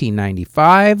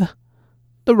 1995,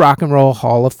 the Rock and Roll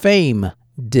Hall of Fame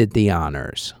did the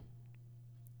honors.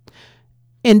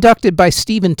 Inducted by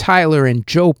Steven Tyler and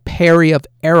Joe Perry of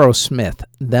Aerosmith,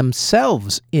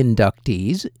 themselves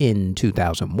inductees in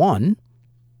 2001,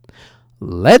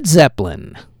 Led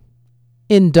Zeppelin,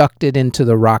 inducted into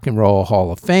the Rock and Roll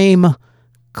Hall of Fame,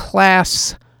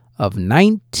 class of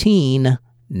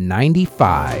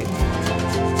 1995.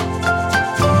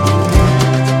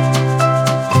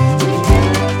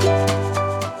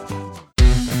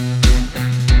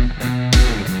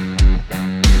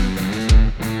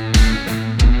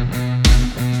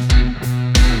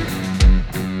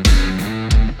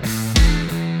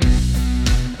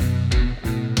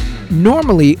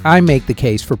 Normally, I make the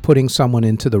case for putting someone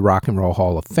into the Rock and Roll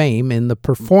Hall of Fame in the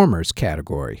performers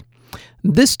category.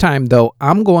 This time, though,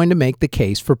 I'm going to make the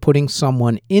case for putting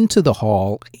someone into the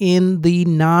hall in the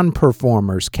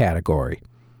non-performers category.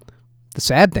 The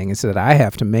sad thing is that I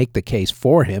have to make the case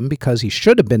for him because he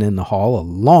should have been in the hall a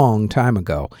long time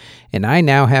ago, and I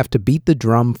now have to beat the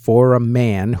drum for a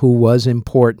man who was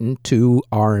important to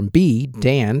R&B,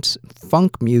 dance,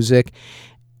 funk music,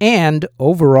 and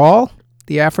overall,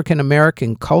 the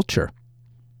African-American culture.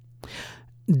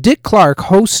 Dick Clark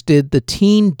hosted the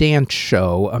teen dance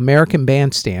show American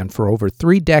Bandstand for over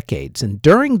 3 decades, and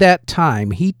during that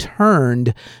time, he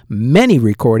turned many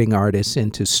recording artists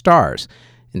into stars,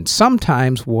 and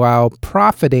sometimes while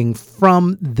profiting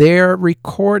from their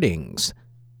recordings.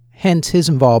 Hence his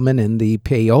involvement in the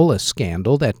payola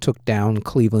scandal that took down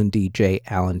Cleveland DJ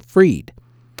Alan Freed.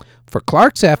 For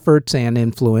Clark's efforts and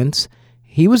influence,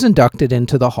 he was inducted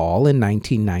into the Hall in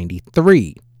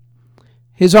 1993.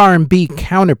 His R&B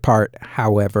counterpart,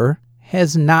 however,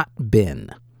 has not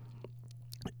been.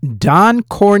 Don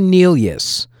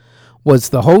Cornelius was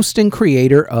the host and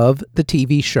creator of the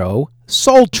TV show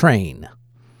Soul Train.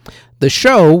 The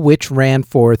show, which ran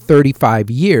for 35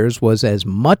 years, was as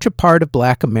much a part of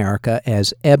Black America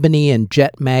as Ebony and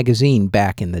Jet magazine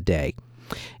back in the day.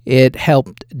 It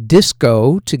helped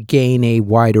disco to gain a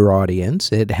wider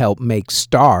audience. It helped make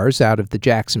stars out of the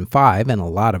Jackson 5 and a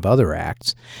lot of other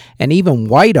acts. And even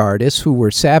white artists who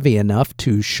were savvy enough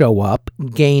to show up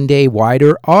gained a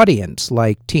wider audience,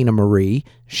 like Tina Marie,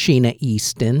 Sheena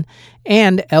Easton,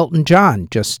 and Elton John,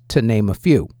 just to name a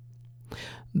few.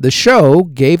 The show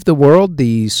gave the world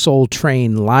the Soul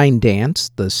Train line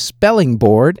dance, the spelling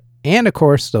board, and of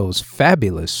course those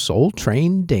fabulous Soul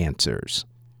Train dancers.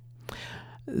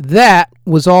 That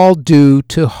was all due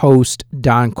to host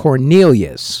Don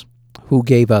Cornelius, who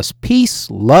gave us peace,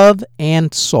 love,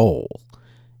 and soul.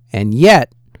 And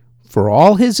yet, for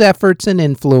all his efforts and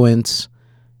influence,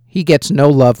 he gets no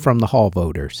love from the Hall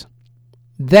voters.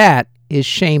 That is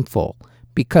shameful,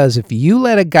 because if you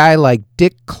let a guy like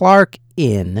Dick Clark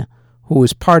in, who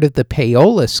was part of the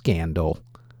payola scandal,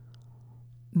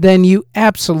 then you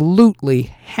absolutely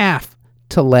have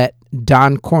to let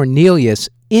Don Cornelius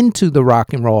into the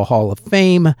Rock and Roll Hall of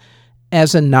Fame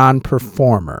as a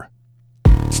non-performer.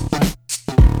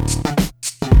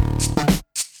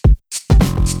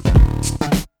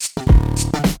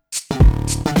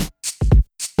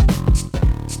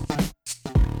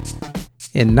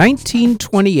 In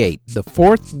 1928, the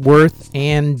Fort Worth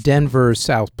and Denver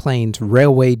South Plains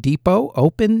Railway Depot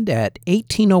opened at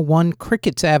 1801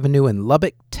 Crickets Avenue in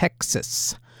Lubbock,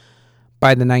 Texas.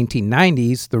 By the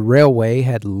 1990s, the railway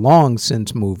had long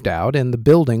since moved out and the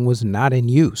building was not in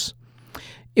use.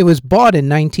 It was bought in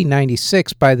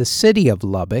 1996 by the city of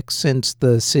Lubbock since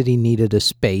the city needed a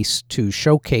space to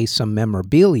showcase some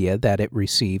memorabilia that it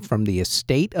received from the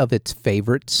estate of its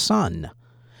favorite son.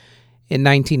 In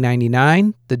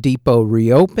 1999, the depot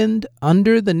reopened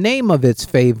under the name of its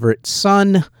favorite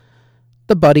son,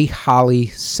 the Buddy Holly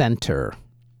Center.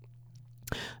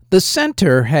 The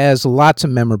center has lots of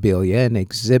memorabilia and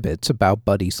exhibits about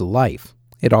Buddy's life.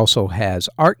 It also has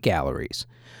art galleries.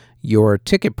 Your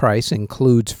ticket price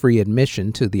includes free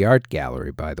admission to the art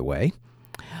gallery, by the way.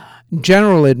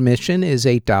 General admission is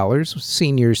 $8,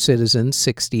 senior citizens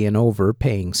 60 and over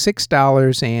paying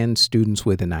 $6, and students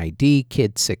with an ID,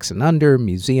 kids 6 and under,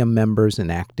 museum members, and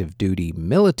active duty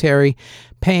military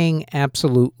paying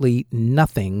absolutely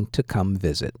nothing to come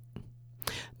visit.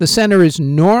 The center is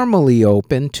normally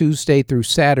open Tuesday through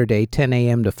Saturday, 10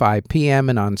 a.m. to 5 p.m.,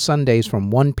 and on Sundays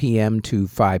from 1 p.m. to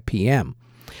 5 p.m.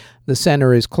 The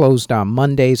center is closed on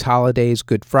Mondays, holidays,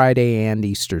 Good Friday, and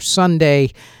Easter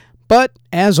Sunday. But,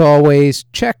 as always,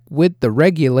 check with the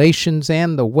regulations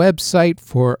and the website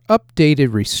for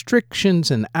updated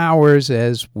restrictions and hours.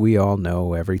 As we all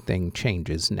know, everything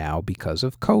changes now because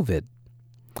of COVID.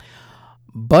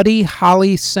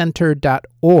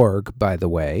 BuddyHollyCenter.org, by the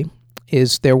way,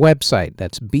 is their website.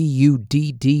 That's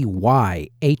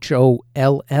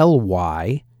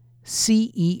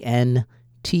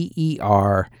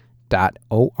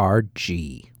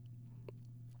BuddyHollyCenter.org.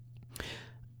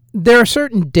 There are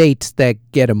certain dates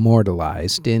that get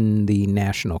immortalized in the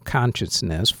national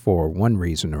consciousness for one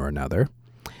reason or another.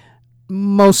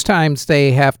 Most times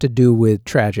they have to do with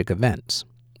tragic events.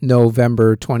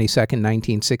 November 22nd,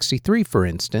 1963, for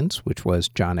instance, which was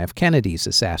John F. Kennedy's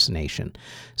assassination.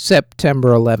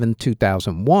 September 11,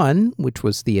 2001, which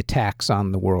was the attacks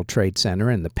on the World Trade Center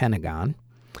and the Pentagon.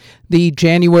 The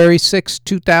January 6,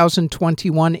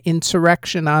 2021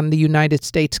 insurrection on the United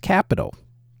States Capitol.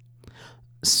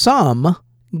 Some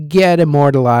get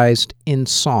immortalized in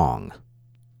song.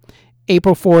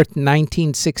 April 4th,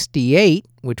 1968,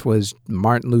 which was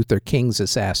Martin Luther King's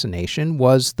assassination,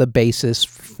 was the basis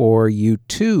for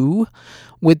U2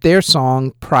 with their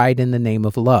song Pride in the Name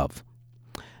of Love.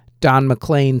 Don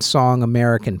McLean's song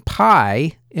American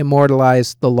Pie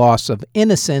immortalized the loss of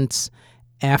innocence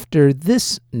after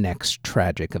this next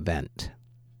tragic event.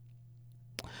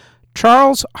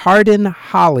 Charles Hardin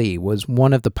Holly was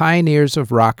one of the pioneers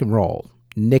of rock and roll.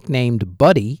 Nicknamed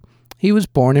Buddy, he was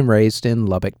born and raised in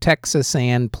Lubbock, Texas,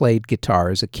 and played guitar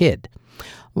as a kid.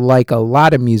 Like a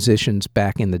lot of musicians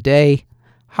back in the day,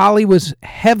 Holly was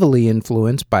heavily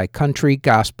influenced by country,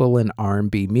 gospel, and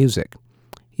R&B music.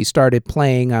 He started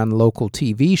playing on local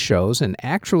TV shows and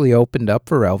actually opened up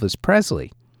for Elvis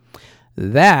Presley.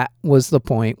 That was the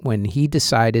point when he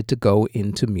decided to go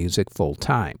into music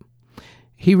full-time.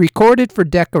 He recorded for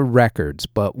Decca Records,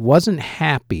 but wasn't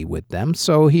happy with them,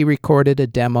 so he recorded a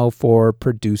demo for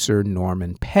producer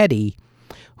Norman Petty,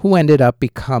 who ended up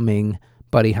becoming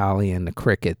Buddy Holly and the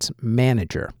Crickets'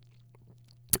 manager.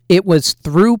 It was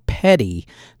through Petty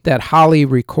that Holly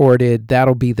recorded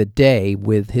That'll Be the Day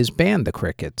with his band, the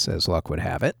Crickets, as luck would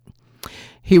have it.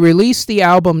 He released the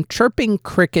album Chirping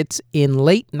Crickets in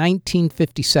late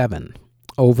 1957.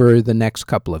 Over the next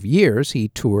couple of years, he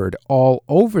toured all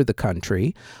over the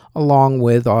country, along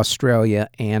with Australia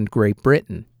and Great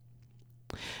Britain.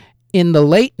 In the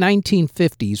late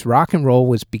 1950s, rock and roll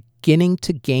was beginning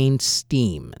to gain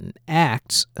steam, and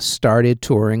acts started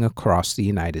touring across the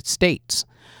United States.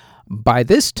 By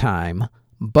this time,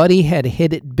 Buddy had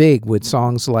hit it big with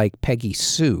songs like Peggy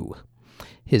Sue.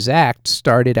 His act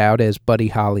started out as Buddy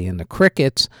Holly and the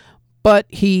Crickets, but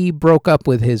he broke up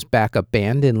with his backup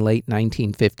band in late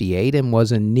 1958 and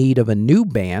was in need of a new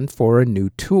band for a new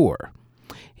tour.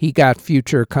 He got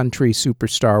future country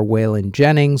superstar Waylon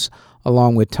Jennings,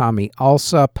 along with Tommy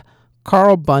Allsup,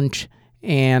 Carl Bunch,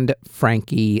 and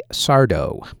Frankie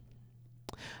Sardo.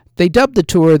 They dubbed the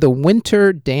tour the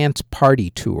Winter Dance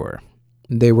Party Tour.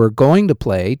 They were going to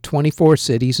play 24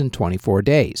 cities in 24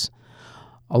 days.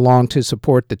 Along to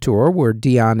support the tour were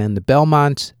Dion and the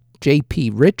Belmonts, J.P.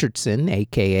 Richardson,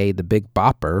 a.k.a. the Big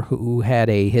Bopper, who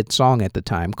had a hit song at the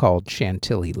time called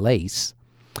Chantilly Lace,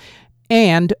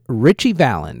 and Ritchie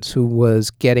Valens, who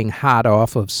was getting hot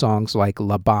off of songs like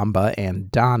La Bamba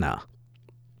and Donna.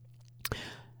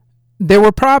 There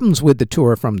were problems with the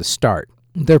tour from the start.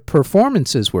 Their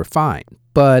performances were fine,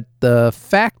 but the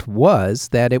fact was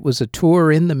that it was a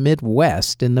tour in the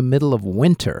Midwest in the middle of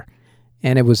winter,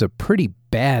 and it was a pretty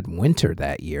bad winter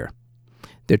that year.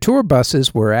 Their tour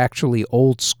buses were actually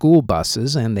old school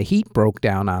buses, and the heat broke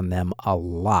down on them a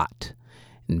lot,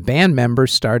 and band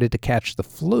members started to catch the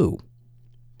flu.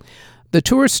 The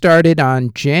tour started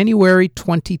on January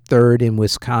 23rd in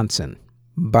Wisconsin.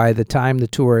 By the time the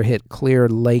tour hit Clear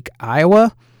Lake,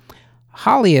 Iowa,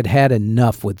 Holly had had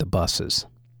enough with the buses.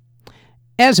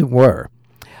 As it were,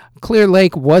 Clear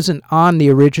Lake wasn't on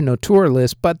the original tour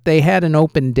list, but they had an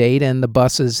open date and the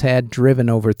buses had driven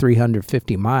over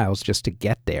 350 miles just to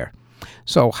get there.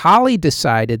 So Holly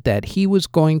decided that he was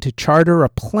going to charter a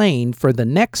plane for the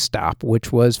next stop,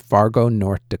 which was Fargo,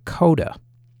 North Dakota.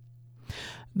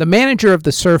 The manager of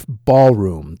the Surf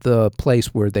Ballroom, the place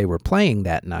where they were playing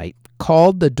that night,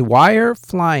 called the Dwyer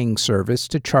Flying Service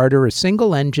to charter a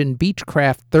single-engine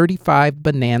Beechcraft 35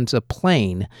 Bonanza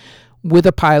plane with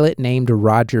a pilot named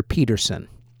Roger Peterson.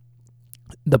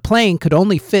 The plane could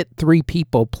only fit 3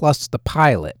 people plus the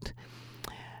pilot.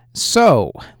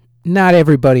 So, not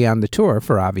everybody on the tour,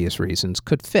 for obvious reasons,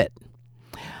 could fit.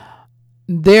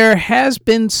 There has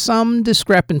been some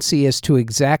discrepancy as to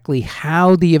exactly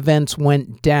how the events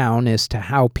went down as to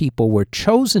how people were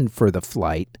chosen for the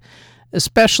flight,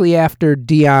 especially after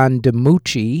Dion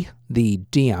DiMucci, the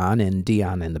Dion and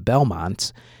the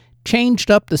Belmonts, changed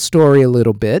up the story a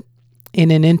little bit in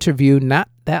an interview not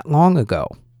that long ago.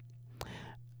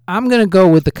 I'm going to go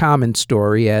with the common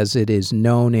story as it is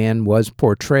known and was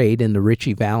portrayed in the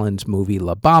Ritchie Valens movie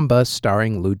La Bamba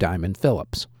starring Lou Diamond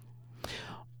Phillips.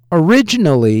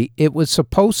 Originally, it was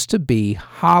supposed to be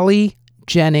Holly,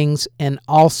 Jennings, and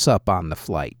Alsop on the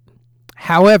flight.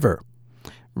 However,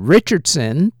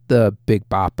 Richardson, the Big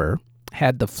Bopper,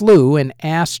 had the flu and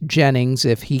asked Jennings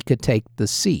if he could take the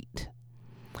seat.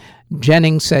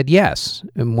 Jennings said yes,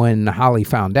 and when Holly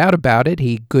found out about it,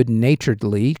 he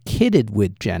good-naturedly kidded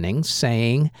with Jennings,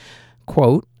 saying,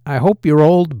 quote, "I hope your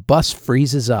old bus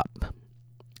freezes up,"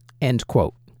 end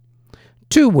quote.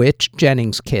 To which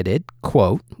Jennings kidded,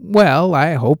 quote, "Well,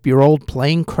 I hope your old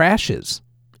plane crashes,"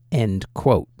 end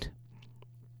quote.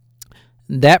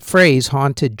 That phrase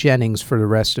haunted Jennings for the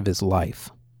rest of his life.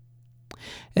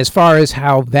 As far as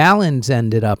how Valens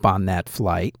ended up on that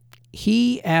flight,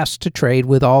 he asked to trade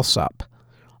with Alsop.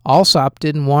 Alsop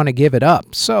didn't want to give it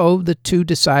up, so the two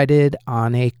decided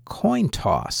on a coin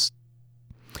toss.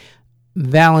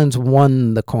 Valens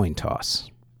won the coin toss.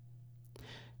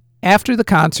 After the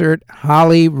concert,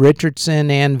 Holly, Richardson,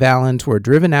 and Valens were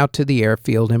driven out to the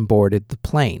airfield and boarded the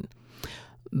plane.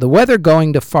 The weather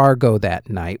going to Fargo that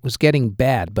night was getting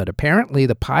bad, but apparently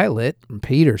the pilot,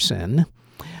 Peterson,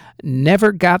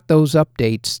 never got those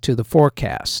updates to the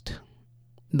forecast.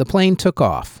 The plane took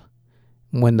off.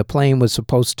 When the plane was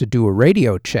supposed to do a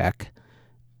radio check,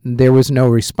 there was no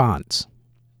response.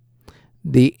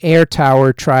 The air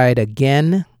tower tried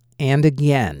again and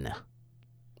again.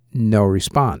 No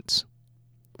response.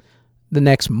 The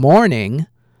next morning,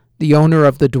 the owner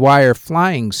of the Dwyer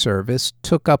Flying Service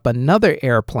took up another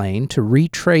airplane to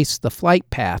retrace the flight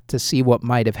path to see what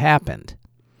might have happened.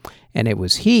 And it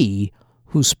was he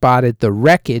who spotted the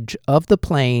wreckage of the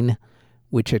plane,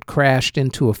 which had crashed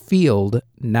into a field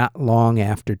not long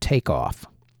after takeoff.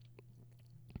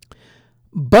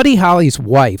 Buddy Holly's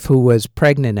wife, who was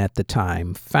pregnant at the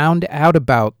time, found out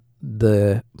about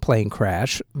the plane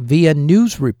crash via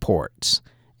news reports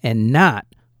and not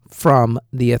from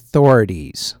the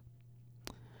authorities.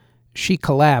 She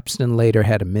collapsed and later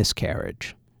had a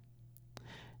miscarriage.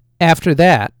 After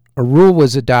that, a rule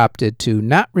was adopted to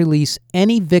not release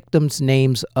any victims'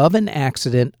 names of an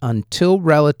accident until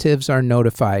relatives are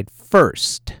notified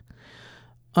first.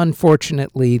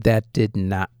 Unfortunately, that did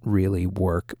not really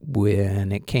work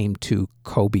when it came to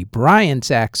Kobe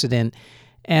Bryant's accident,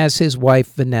 as his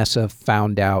wife Vanessa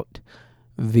found out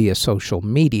via social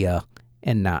media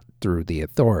and not through the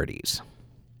authorities.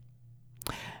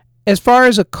 As far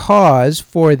as a cause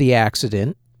for the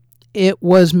accident, it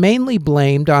was mainly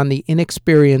blamed on the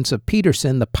inexperience of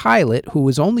Peterson, the pilot, who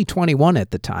was only 21 at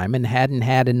the time and hadn't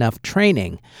had enough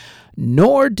training,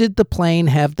 nor did the plane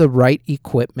have the right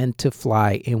equipment to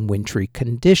fly in wintry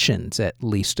conditions, at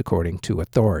least according to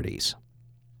authorities.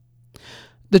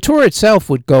 The tour itself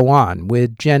would go on,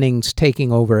 with Jennings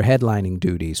taking over headlining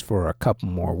duties for a couple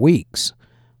more weeks.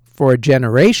 For a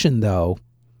generation, though,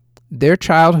 their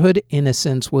childhood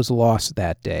innocence was lost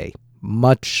that day,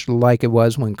 much like it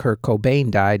was when Kurt Cobain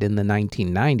died in the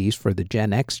 1990s for the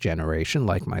Gen X generation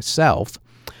like myself,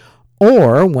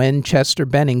 or when Chester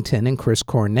Bennington and Chris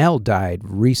Cornell died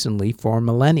recently for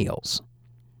millennials.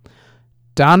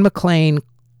 Don McLean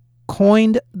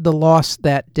coined the loss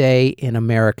that day in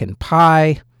American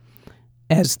Pie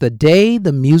as the day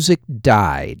the music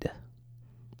died.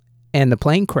 And the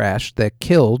plane crash that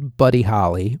killed Buddy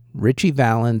Holly, Ritchie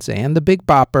Valens, and the Big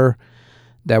Bopper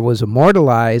that was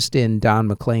immortalized in Don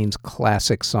McLean's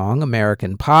classic song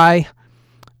American Pie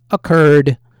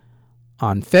occurred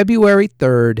on February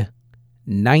 3rd,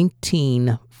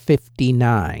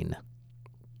 1959.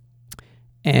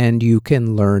 And you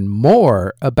can learn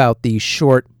more about the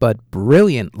short but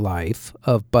brilliant life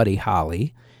of Buddy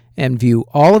Holly and view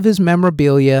all of his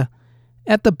memorabilia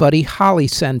at the Buddy Holly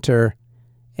Center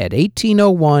at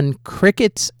 1801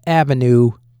 Crickets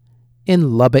Avenue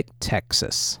in Lubbock,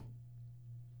 Texas.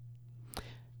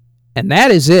 And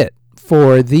that is it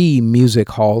for the Music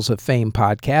Halls of Fame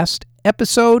podcast,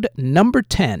 episode number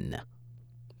 10.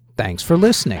 Thanks for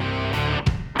listening.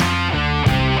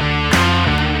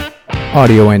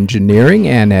 Audio engineering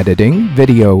and editing,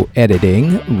 video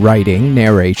editing, writing,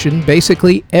 narration,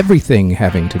 basically everything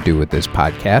having to do with this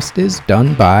podcast is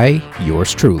done by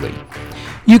yours truly.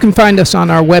 You can find us on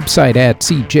our website at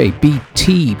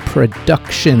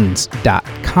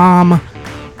cjbtproductions.com.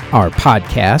 Our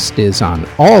podcast is on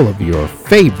all of your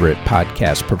favorite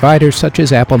podcast providers such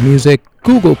as Apple Music,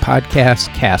 Google Podcasts,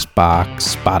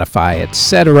 CastBox, Spotify,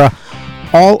 etc.,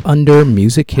 all under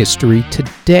Music History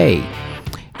Today.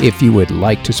 If you would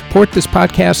like to support this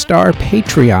podcast, our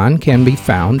Patreon can be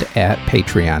found at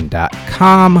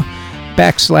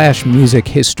patreon.com/Music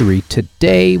History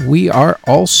Today. We are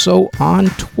also on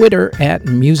Twitter at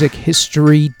Music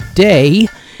History Day.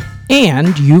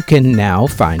 And you can now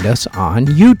find us on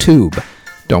YouTube.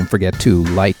 Don't forget to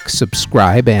like,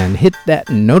 subscribe, and hit that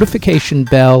notification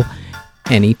bell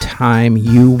anytime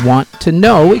you want to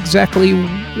know exactly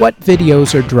what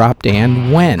videos are dropped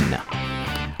and when.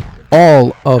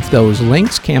 All of those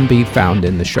links can be found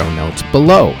in the show notes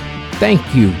below.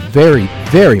 Thank you very,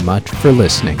 very much for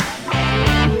listening.